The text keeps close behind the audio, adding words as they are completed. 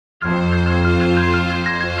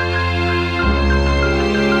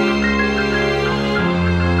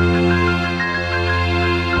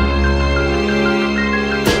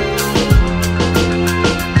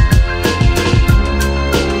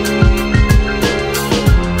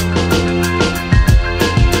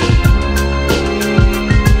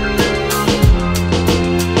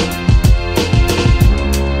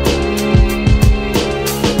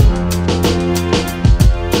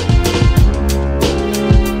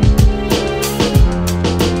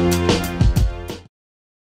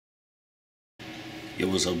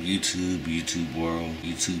What's up YouTube world,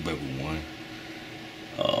 YouTube everyone.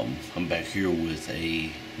 I'm back here with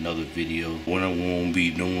another video. What I'm going to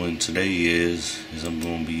be doing today is I'm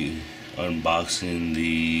going to be unboxing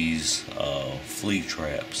these flea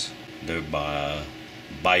traps. They're by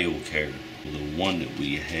BoiCare. The one that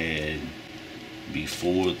we had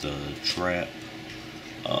before the trap,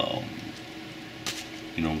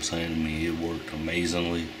 you know what I'm saying? I mean, it worked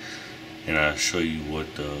amazingly, and I'll show you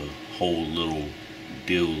what the whole little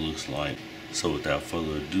deal looks like. So without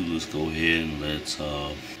further ado, let's go ahead and let's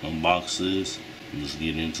unbox this and let's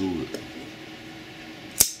get into it.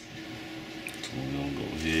 So we're gonna go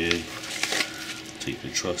ahead, take the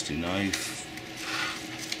trusty knife.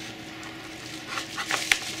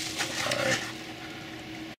 Alright.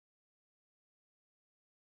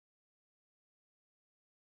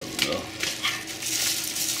 There we go.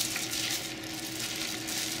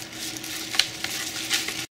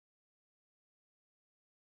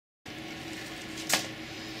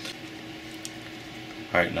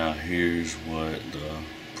 Alright, now here's what the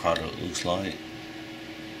product looks like.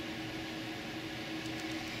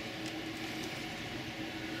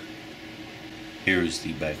 Here is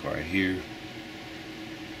the back right here.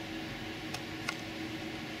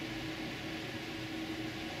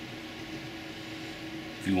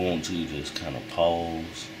 If you want to just kind of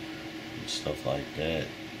pause and stuff like that,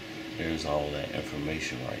 there's all that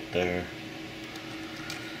information right there.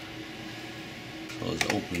 So let's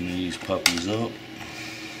open these puppies up.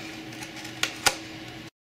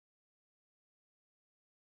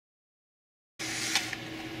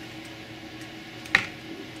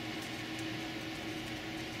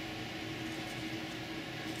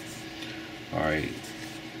 Alright,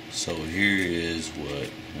 so here is what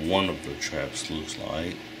one of the traps looks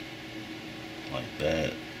like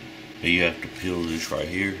that. And you have to peel this right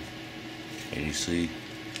here, and you see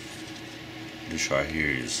this right here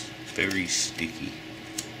is very sticky.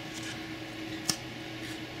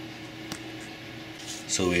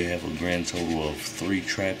 So we have a grand total of 3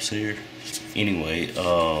 traps here. Anyway,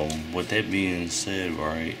 with that being said,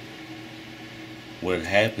 right, what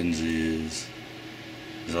happens is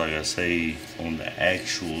like I say, on the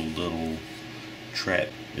actual little trap,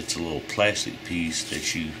 it's a little plastic piece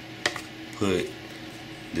that you put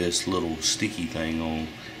this little sticky thing on.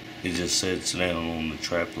 It just sets down on the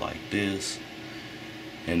trap like this,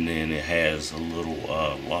 and then it has a little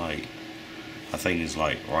light. I think it's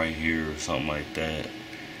like right here or something like that.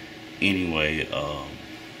 Anyway,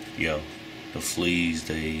 yeah, the fleas,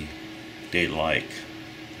 they like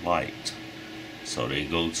light, so they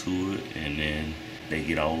go to it and then they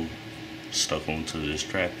get all stuck onto this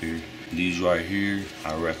trap here. These right here,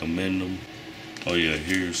 I recommend them. Oh yeah,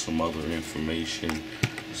 here's some other information,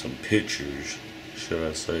 some pictures, should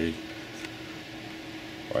I say,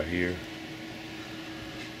 right here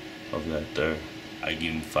of that there. I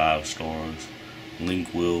give them 5 stars.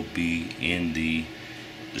 Link will be in the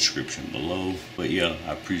description below. But yeah,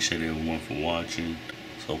 I appreciate everyone for watching.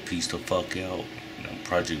 So peace the fuck out. You know,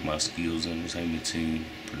 Project My Skills Entertainment Team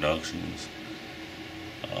Productions.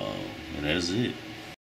 And that's it.